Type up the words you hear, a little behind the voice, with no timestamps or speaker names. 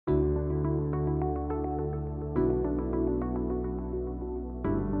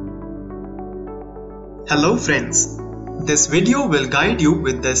Hello friends, this video will guide you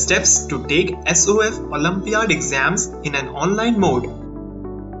with the steps to take SOF Olympiad exams in an online mode.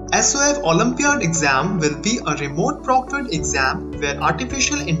 SOF Olympiad exam will be a remote proctored exam where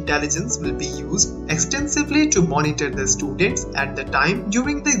artificial intelligence will be used extensively to monitor the students at the time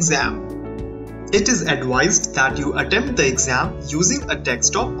during the exam. It is advised that you attempt the exam using a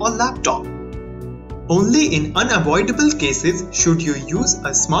desktop or laptop. Only in unavoidable cases should you use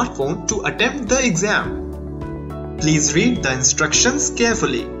a smartphone to attempt the exam. Please read the instructions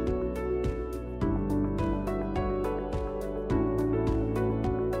carefully.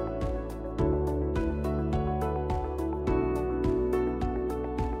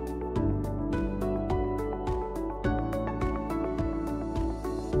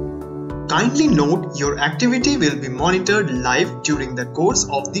 Kindly note your activity will be monitored live during the course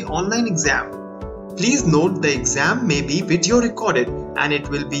of the online exam. Please note the exam may be video recorded and it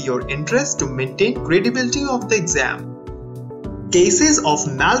will be your interest to maintain credibility of the exam. Cases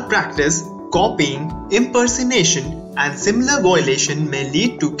of malpractice, copying, impersonation and similar violation may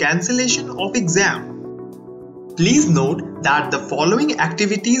lead to cancellation of exam. Please note that the following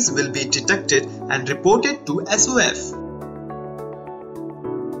activities will be detected and reported to SOF.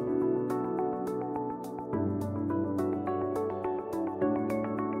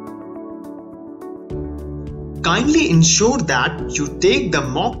 Kindly ensure that you take the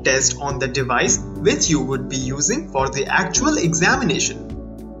mock test on the device which you would be using for the actual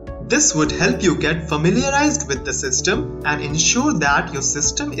examination. This would help you get familiarized with the system and ensure that your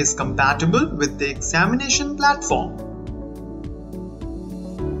system is compatible with the examination platform.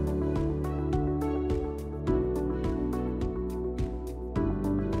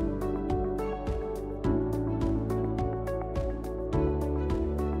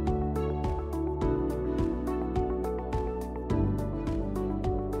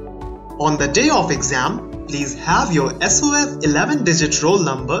 On the day of exam, please have your SOF 11-digit roll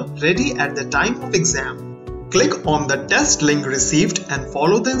number ready at the time of exam. Click on the test link received and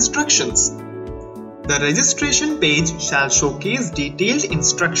follow the instructions. The registration page shall showcase detailed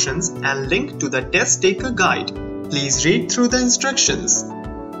instructions and link to the test taker guide. Please read through the instructions.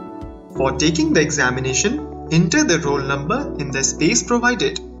 For taking the examination, enter the roll number in the space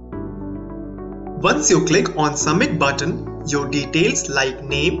provided. Once you click on Submit button, your details like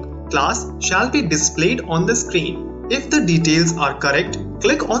name, class shall be displayed on the screen. If the details are correct,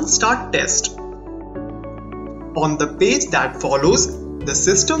 click on Start Test. On the page that follows, the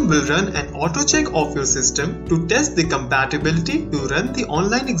system will run an auto check of your system to test the compatibility to run the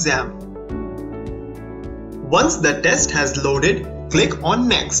online exam. Once the test has loaded, click on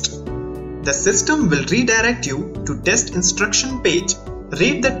Next. The system will redirect you to test instruction page.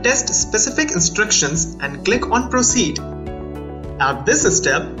 Read the test specific instructions and click on Proceed. At this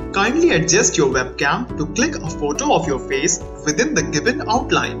step, kindly adjust your webcam to click a photo of your face within the given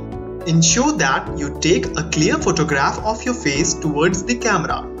outline. Ensure that you take a clear photograph of your face towards the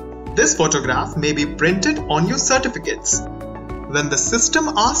camera. This photograph may be printed on your certificates. When the system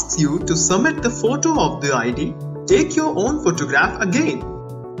asks you to submit the photo of the ID, take your own photograph again.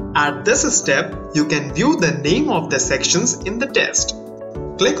 At this step, you can view the name of the sections in the test.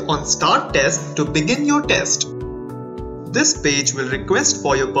 Click on Start Test to begin your test. This page will request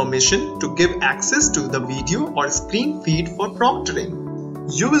for your permission to give access to the video or screen feed for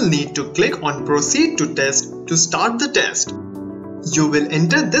proctoring. You will need to click on Proceed to Test to start the test. You will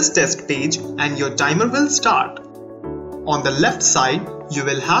enter this test page and your timer will start. On the left side, you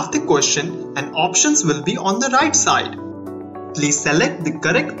will have the question and options will be on the right side. Please select the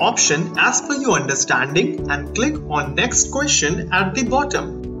correct option as per your understanding and click on Next Question at the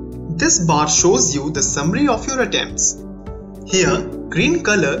bottom. This bar shows you the summary of your attempts. Here, green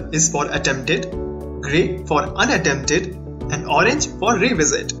color is for attempted, grey for unattempted, and orange for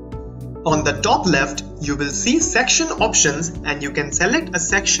revisit. On the top left, you will see section options and you can select a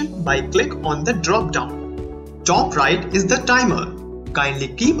section by click on the drop down. Top right is the timer. Kindly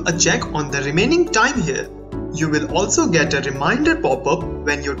keep a check on the remaining time here. You will also get a reminder pop-up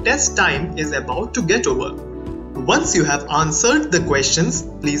when your test time is about to get over. Once you have answered the questions,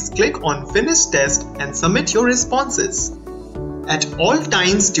 please click on Finish Test and submit your responses. At all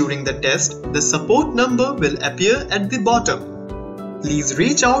times during the test, the support number will appear at the bottom. Please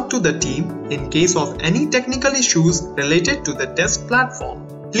reach out to the team in case of any technical issues related to the test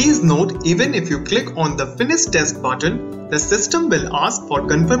platform. Please note, even if you click on the Finish Test button, the system will ask for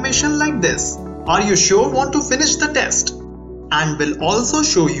confirmation like this. Are you sure want to finish the test? And will also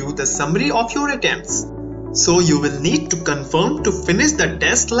show you the summary of your attempts. So you will need to confirm to finish the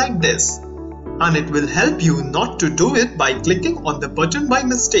test like this. And it will help you not to do it by clicking on the button by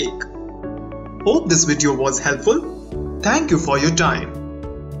mistake. Hope this video was helpful. Thank you for your time.